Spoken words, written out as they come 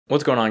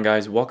What's going on,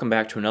 guys? Welcome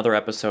back to another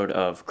episode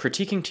of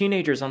Critiquing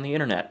Teenagers on the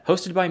Internet,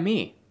 hosted by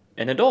me,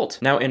 an adult.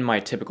 Now, in my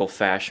typical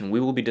fashion,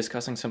 we will be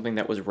discussing something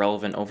that was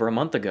relevant over a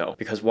month ago,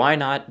 because why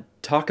not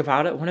talk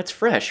about it when it's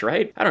fresh,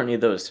 right? I don't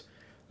need those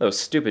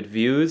stupid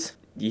views.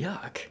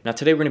 Yuck. Now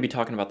today we're going to be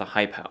talking about the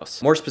Hype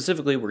House. More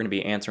specifically, we're going to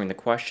be answering the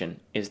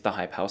question, is the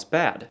Hype House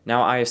bad?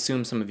 Now I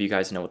assume some of you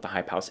guys know what the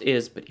Hype House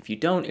is, but if you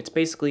don't, it's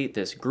basically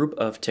this group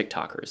of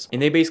TikTokers.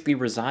 And they basically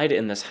reside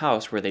in this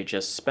house where they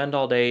just spend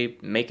all day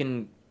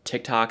making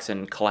TikToks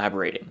and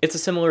collaborating. It's a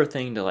similar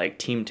thing to like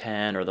Team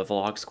 10 or the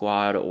Vlog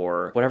Squad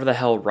or whatever the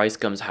hell Rice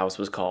Gum's house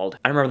was called.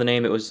 I don't remember the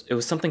name, it was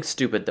something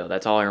stupid though,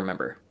 that's all I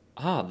remember.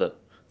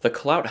 The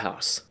Clout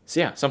House. So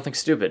yeah, something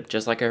stupid,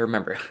 just like I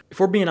remember. If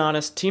we're being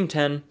honest, Team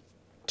 10,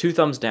 2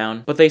 thumbs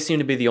down, but they seem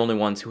to be the only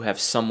ones who have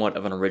somewhat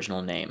of an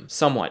original name.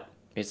 Somewhat.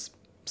 It's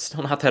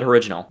still not that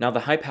original. Now the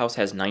Hype House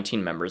has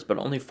 19 members, but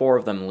only 4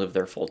 of them live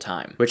there full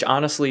time, which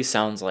honestly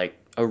sounds like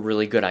a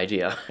really good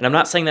idea. And I'm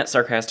not saying that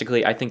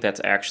sarcastically, I think that's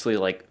actually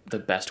like the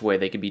best way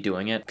they could be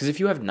doing it. Because if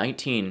you have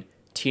 19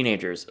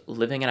 teenagers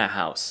living in a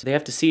house, they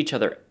have to see each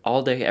other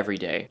all day, every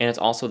day, and it's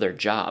also their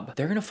job.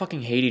 They're gonna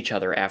fucking hate each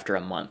other after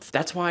a month.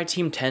 That's why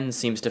Team 10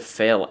 seems to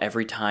fail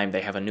every time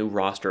they have a new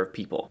roster of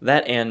people.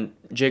 That and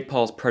Jake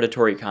Paul's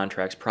predatory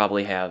contracts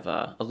probably have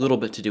a little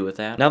bit to do with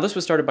that. Now this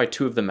was started by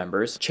 2 of the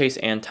members, Chase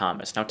and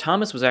Thomas. Now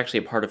Thomas was actually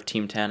a part of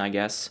Team 10, I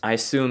guess. I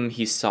assume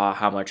he saw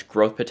how much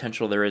growth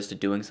potential there is to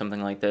doing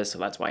something like this, so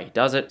that's why he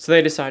does it. So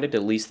they decided to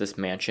lease this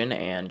mansion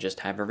and just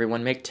have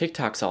everyone make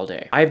TikToks all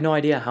day. I have no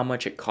idea how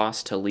much it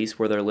costs to lease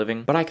where they're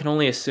living, but I can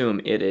only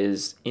assume it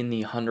is in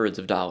the hundreds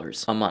of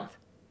dollars a month.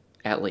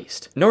 At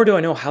least. Nor do I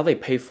know how they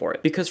pay for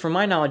it, because from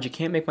my knowledge, you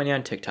can't make money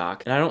on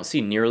TikTok, and I don't see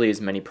nearly as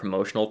many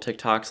promotional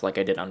TikToks like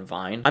I did on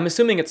Vine. I'm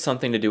assuming it's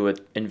something to do with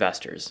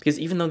investors, because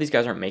even though these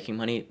guys aren't making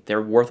money,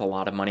 they're worth a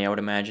lot of money, I would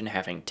imagine,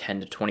 having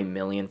 10 to 20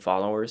 million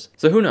followers.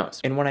 So who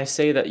knows? And when I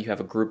say that you have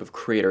a group of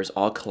creators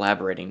all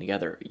collaborating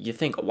together, you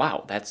think,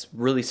 wow, that's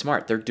really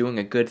smart. They're doing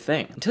a good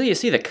thing. Until you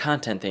see the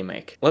content they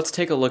make. Let's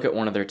take a look at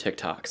one of their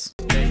TikToks.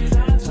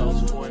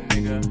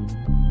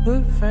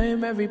 With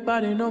fame,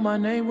 everybody know my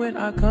name when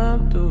I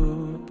come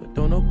through, but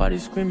don't nobody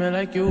screaming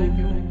like you.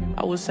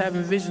 I was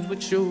having visions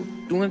with you,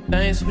 doing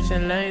things,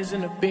 switching lanes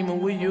in the Beamer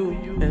with you,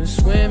 and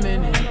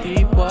swimming in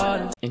deep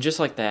waters. And just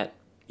like that,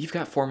 you've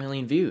got 4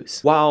 million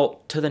views.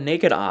 While to the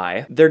naked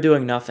eye, they're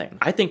doing nothing.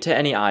 I think to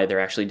any eye, they're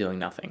actually doing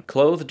nothing,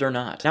 clothed or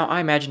not. Now, I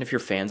imagine if you're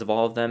fans of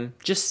all of them,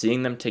 just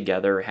seeing them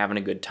together, having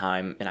a good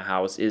time in a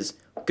house is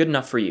good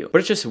enough for you. But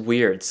it's just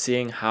weird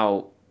seeing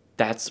how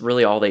that's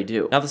really all they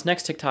do. Now this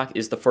next TikTok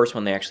is the first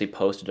one they actually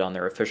posted on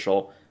their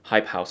official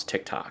Hype House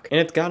TikTok.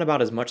 And it's got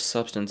about as much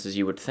substance as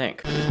you would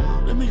think.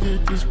 Let me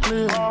get this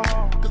clear,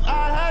 'cause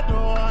I had no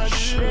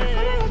idea.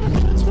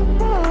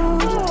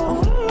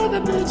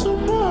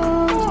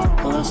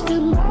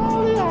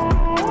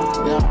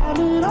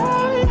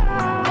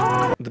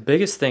 The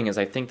biggest thing is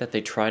I think that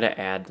they try to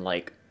add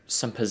like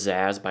some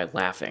pizzazz by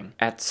laughing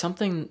at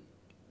something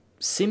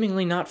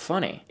seemingly not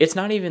funny. It's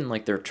not even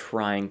like they're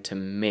trying to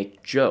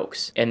make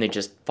jokes and they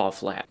just fall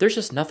flat. There's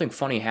just nothing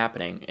funny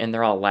happening and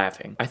they're all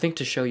laughing. I think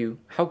to show you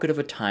how good of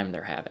a time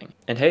they're having.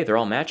 And hey, they're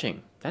all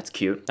matching. That's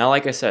cute. Now,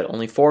 like I said,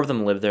 only 4 of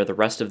them live there. The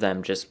rest of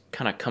them just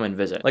kind of come and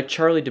visit. Like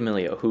Charli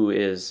D'Amelio, who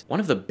is one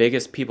of the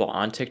biggest people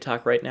on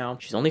TikTok right now.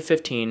 She's only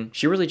 15.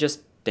 She really just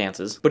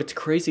dances. But it's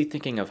crazy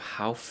thinking of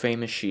how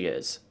famous she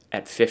is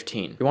at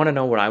 15. You want to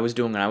know what I was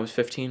doing when I was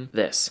 15?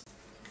 This.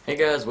 Hey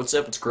guys, what's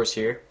up? It's Chris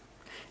here.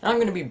 And I'm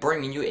going to be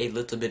bringing you a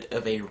little bit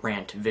of a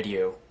rant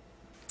video.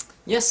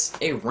 Yes,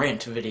 a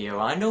rant video.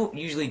 I don't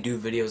usually do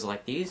videos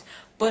like these,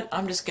 but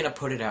I'm just going to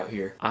put it out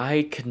here.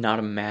 I could not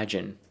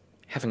imagine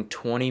having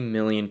 20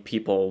 million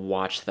people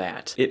watch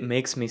that. It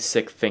makes me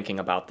sick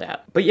thinking about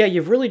that. But yeah,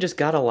 you've really just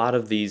got a lot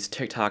of these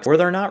TikToks where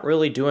they're not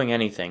really doing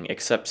anything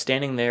except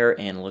standing there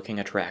and looking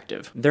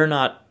attractive. They're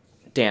not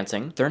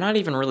dancing. They're not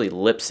even really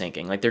lip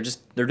syncing. Like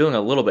they're doing a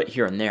little bit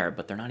here and there,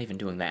 but they're not even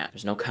doing that.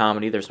 There's no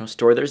comedy, there's no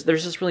story, there's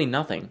just really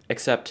nothing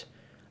except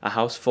a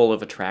house full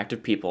of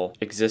attractive people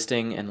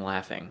existing and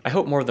laughing. I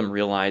hope more of them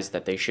realize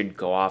that they should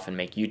go off and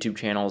make YouTube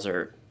channels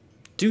or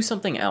do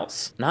something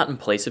else. Not in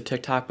place of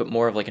TikTok, but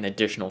more of like an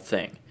additional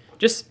thing.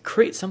 Just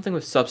create something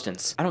with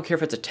substance. I don't care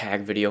if it's a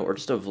tag video or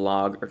just a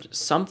vlog or just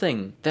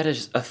something that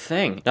is a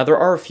thing. Now there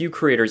are a few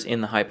creators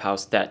in the Hype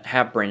House that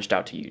have branched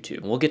out to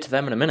YouTube. We'll get to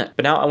them in a minute.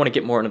 But now I want to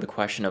get more into the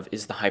question of,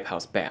 is the Hype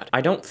House bad? I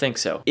don't think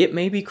so. It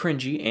may be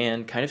cringy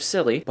and kind of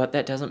silly, but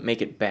that doesn't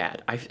make it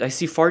bad. I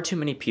see far too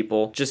many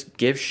people just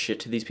give shit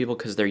to these people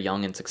because they're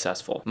young and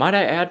successful. Might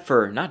I add,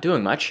 for not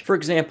doing much? For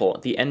example,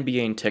 the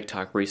NBA and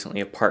TikTok recently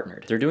have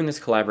partnered. They're doing this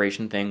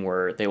collaboration thing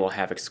where they will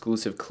have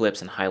exclusive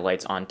clips and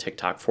highlights on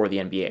TikTok for the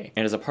NBA.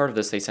 And as a part of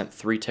this, they sent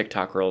 3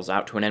 TikTok girls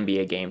out to an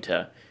NBA game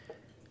to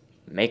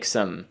make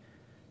some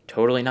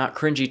totally not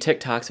cringy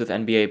TikToks with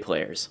NBA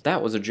players.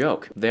 That was a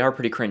joke. They are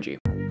pretty cringy.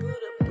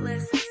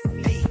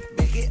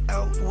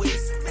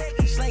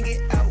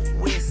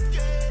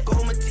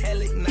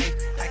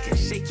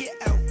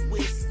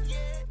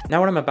 Now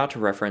what I'm about to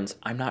reference,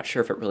 I'm not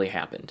sure if it really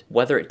happened.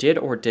 Whether it did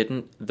or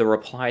didn't, the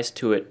replies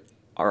to it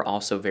are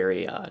also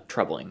very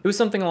troubling. It was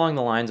something along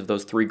the lines of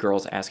those 3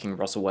 girls asking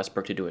Russell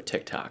Westbrook to do a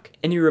TikTok.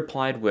 And he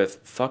replied with,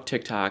 "Fuck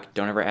TikTok,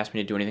 don't ever ask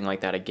me to do anything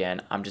like that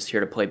again, I'm just here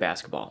to play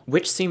basketball."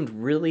 Which seemed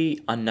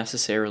really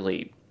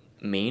unnecessarily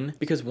mean,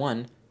 because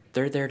one,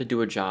 they're there to do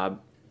a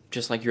job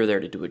just like you're there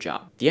to do a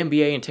job. The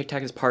NBA and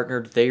TikTok is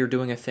partnered, they are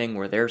doing a thing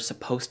where they're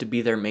supposed to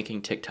be there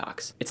making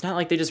TikToks. It's not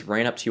like they just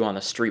ran up to you on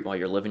the street while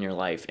you're living your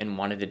life and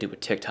wanted to do a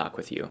TikTok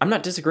with you. I'm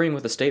not disagreeing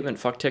with the statement,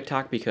 fuck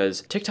TikTok,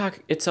 because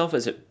TikTok itself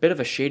is a bit of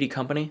a shady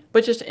company,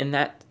 but just in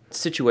that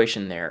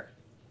situation there,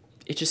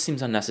 it just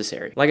seems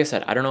unnecessary. Like I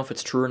said, I don't know if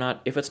it's true or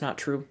not. If it's not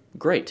true,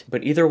 great.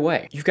 But either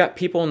way, you've got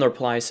people in the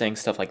replies saying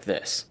stuff like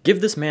this. "Give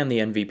this man the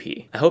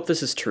MVP. I hope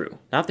this is true.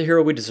 Not the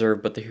hero we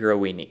deserve, but the hero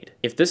we need.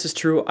 If this is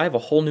true, I have a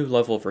whole new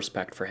level of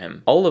respect for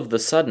him. All of the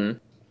sudden,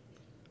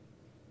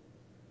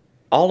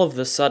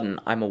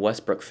 I'm a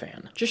Westbrook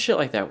fan." Just shit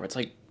like that where it's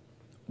like,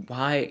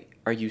 why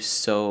are you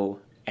so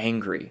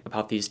angry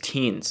about these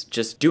teens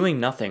just doing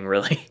nothing,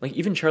 really? Like,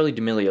 even Charli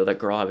D'Amelio, that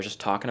girl I was just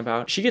talking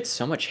about, she gets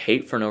so much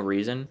hate for no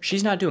reason.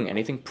 She's not doing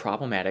anything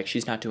problematic.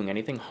 She's not doing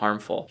anything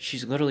harmful.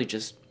 She's literally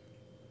just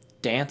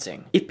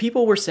dancing. If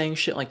people were saying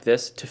shit like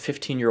this to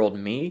 15-year-old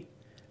me,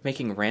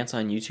 making rants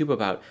on YouTube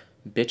about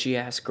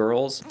bitchy-ass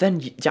girls,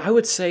 then I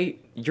would say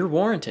you're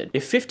warranted.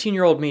 If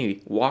 15-year-old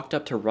me walked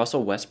up to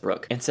Russell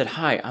Westbrook and said,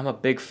 "Hi, I'm a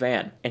big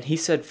fan," and he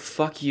said,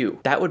 "Fuck you,"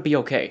 that would be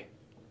okay.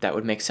 That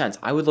would make sense.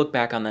 I would look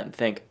back on that and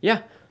think,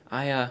 yeah,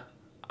 I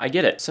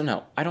get it. So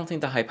no, I don't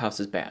think the Hype House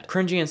is bad.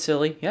 Cringy and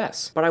silly,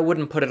 yes, but I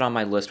wouldn't put it on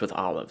my list with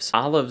olives.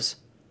 Olives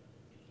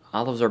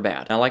are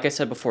bad. Now, like I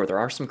said before, there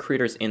are some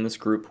creators in this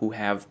group who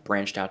have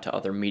branched out to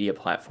other media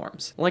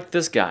platforms. Like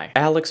this guy,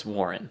 Alex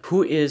Warren,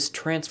 who is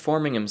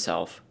transforming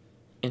himself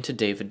into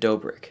David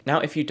Dobrik. Now,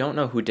 if you don't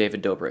know who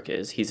David Dobrik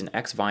is, he's an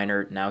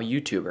ex-Viner, now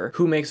YouTuber,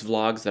 who makes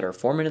vlogs that are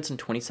 4 minutes and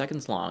 20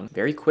 seconds long,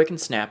 very quick and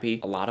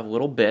snappy, a lot of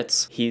little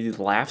bits. He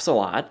laughs a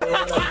lot.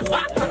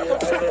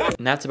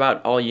 And that's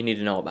about all you need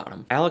to know about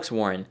him. Alex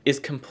Warren is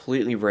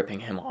completely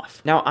ripping him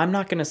off. Now, I'm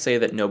not gonna say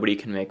that nobody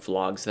can make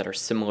vlogs that are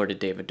similar to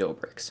David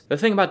Dobrik's. The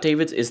thing about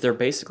David's is they're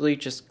basically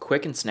just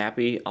quick and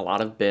snappy, a lot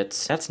of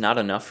bits. That's not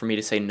enough for me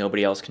to say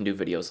nobody else can do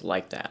videos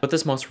like that. But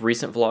this most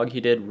recent vlog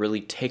he did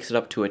really takes it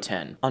up to a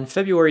 10. On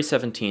February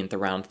 17th,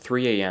 around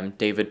 3 a.m.,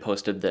 David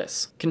posted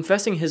this,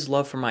 confessing his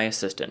love for my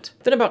assistant.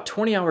 Then about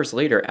 20 hours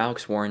later,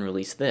 Alex Warren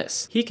released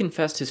this. He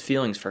confessed his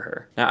feelings for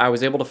her. Now, I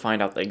was able to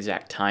find out the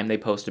exact time they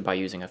posted by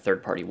using a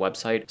third-party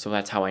website, so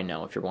that's how I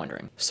know, if you're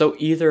wondering. So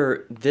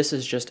either this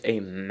is just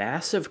a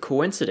massive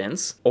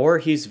coincidence, or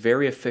he's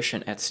very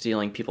efficient at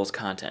stealing people's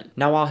content.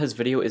 Now, while his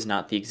video is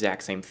not the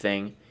exact same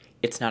thing,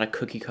 it's not a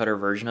cookie-cutter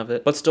version of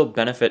it, but still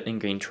benefit and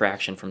gain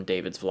traction from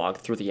David's vlog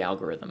through the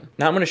algorithm.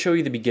 Now I'm going to show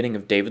you the beginning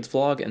of David's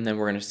vlog, and then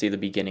we're going to see the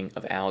beginning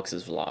of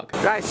Alex's vlog.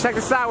 Guys, check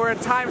this out. We're in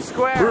Times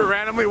Square. We were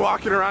randomly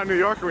walking around New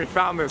York and we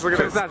found this. Look at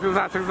this. Check this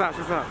out. Check this out.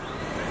 Check this out.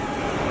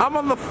 I'm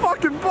on the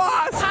fucking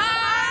bus.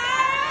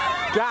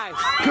 Hi! Guys,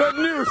 good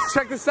news.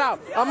 Check this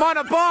out. I'm on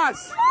a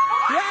bus.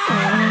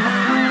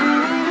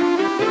 Yeah!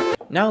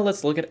 Now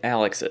let's look at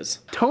Alex's.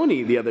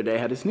 Tony the other day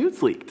had his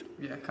nudes leaked.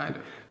 Yeah, kind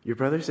of. Your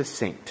brother's a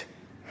saint.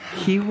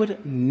 He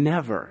would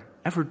never,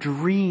 ever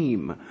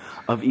dream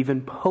of even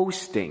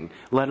posting,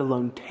 let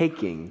alone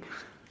taking.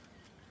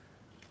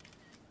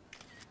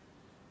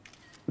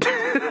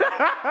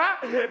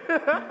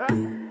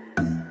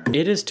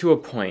 It is to a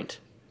point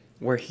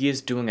where he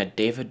is doing a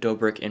David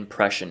Dobrik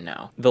impression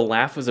now. The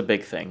laugh was a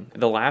big thing.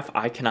 The laugh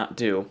I cannot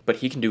do, but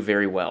he can do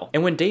very well.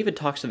 And when David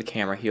talks to the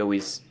camera, he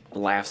always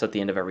laughs at the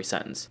end of every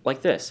sentence.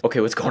 Like this. Okay,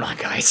 what's going on,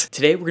 guys?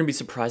 Today we're gonna be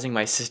surprising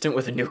my assistant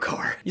with a new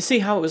car. You see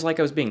how it was like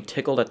I was being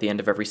tickled at the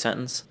end of every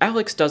sentence?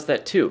 Alex does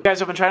that too.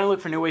 Guys, I've been trying to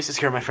look for new ways to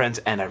scare my friends,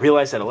 and I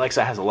realized that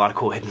Alexa has a lot of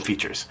cool hidden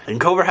features.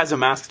 And Cobra has a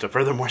mask to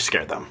furthermore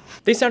scare them.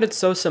 They sounded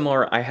so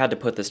similar, I had to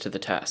put this to the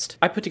test.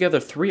 I put together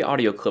 3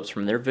 audio clips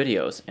from their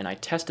videos, and I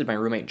tested my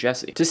roommate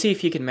Jesse to see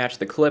if he could match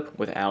the clip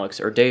with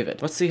Alex or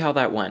David. Let's see how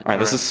that went. Alright,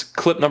 this is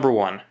clip number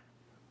 1.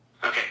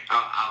 Okay,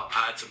 I'll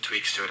add some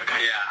tweaks to it,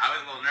 okay? Yeah, I was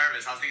a little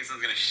nervous. I was thinking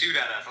someone's gonna shoot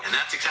at us. And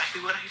that's exactly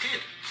what I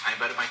did. I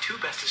invited my 2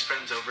 bestest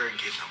friends over and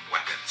gave them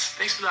weapons.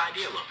 Thanks for the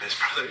idea, Lopez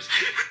brothers.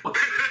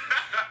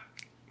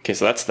 Okay,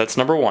 so that's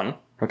number 1.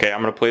 Okay,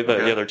 I'm gonna play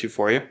the other 2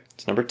 for you.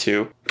 It's number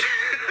 2.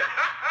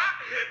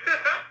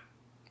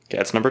 Okay,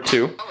 that's number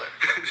 2.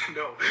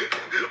 No.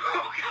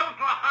 Oh, come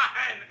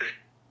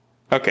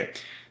on! Okay,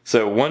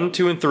 so 1,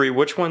 2, and 3.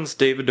 Which one's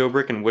David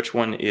Dobrik and which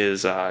one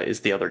is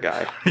the other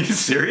guy? Are you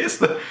serious?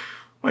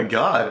 My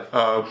God.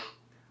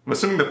 I'm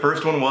assuming the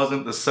first one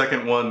wasn't, the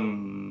second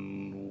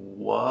one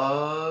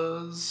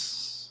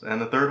was,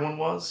 and the third one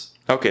was?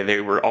 Okay,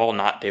 they were all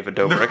not David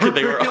Dobrik.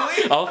 They were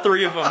Really? all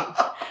 3 of them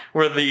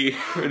were the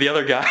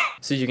other guy.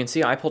 So you can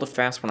see I pulled a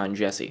fast one on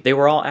Jesse. They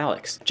were all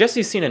Alex.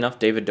 Jesse's seen enough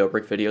David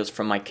Dobrik videos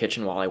from my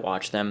kitchen while I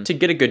watch them to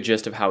get a good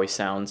gist of how he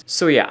sounds.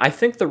 So yeah, I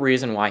think the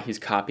reason why he's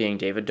copying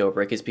David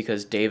Dobrik is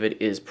because David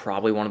is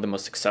probably one of the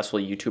most successful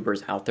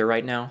YouTubers out there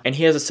right now. And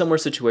he has a similar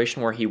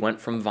situation where he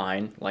went from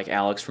Vine, like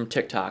Alex from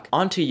TikTok,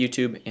 onto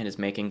YouTube and is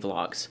making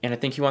vlogs. And I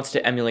think he wants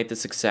to emulate the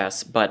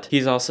success, but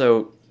he's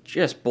also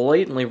just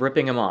blatantly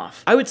ripping him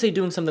off. I would say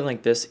doing something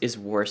like this is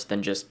worse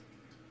than just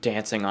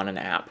dancing on an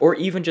app, or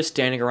even just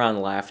standing around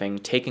laughing,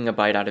 taking a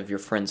bite out of your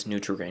friend's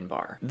Nutri-Grain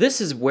bar.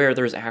 This is where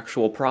there's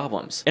actual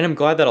problems. And I'm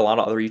glad that a lot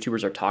of other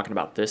YouTubers are talking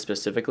about this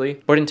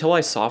specifically, but until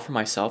I saw for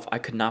myself, I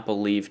could not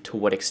believe to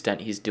what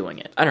extent he's doing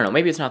it. I don't know,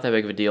 maybe it's not that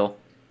big of a deal.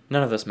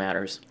 None of this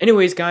matters.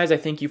 Anyways, guys, I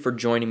thank you for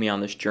joining me on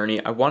this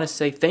journey. I want to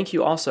say thank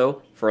you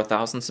also for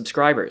 1,000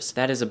 subscribers.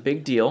 That is a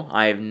big deal.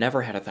 I've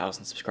never had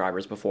 1,000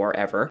 subscribers before,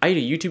 ever. I had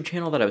a YouTube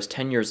channel that I was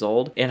 10 years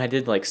old, and I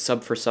did like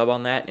sub for sub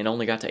on that and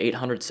only got to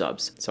 800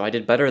 subs. So I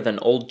did better than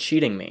old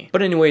cheating me.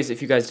 But anyways,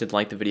 if you guys did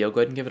like the video, go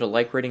ahead and give it a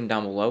like rating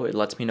down below. It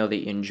lets me know that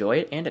you enjoy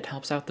it, and it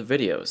helps out the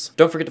videos.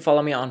 Don't forget to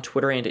follow me on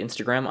Twitter and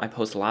Instagram. I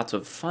post lots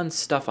of fun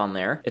stuff on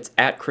there. It's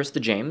at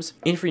ChrisTheJames.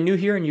 And if you're new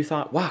here and you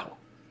thought, wow,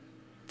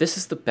 this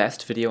is the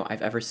best video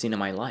I've ever seen in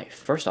my life.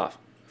 First off,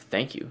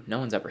 thank you. No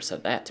one's ever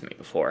said that to me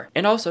before.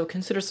 And also,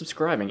 consider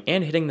subscribing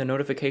and hitting the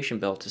notification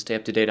bell to stay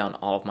up to date on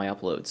all of my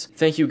uploads.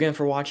 Thank you again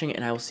for watching,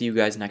 and I will see you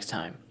guys next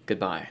time.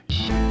 Goodbye.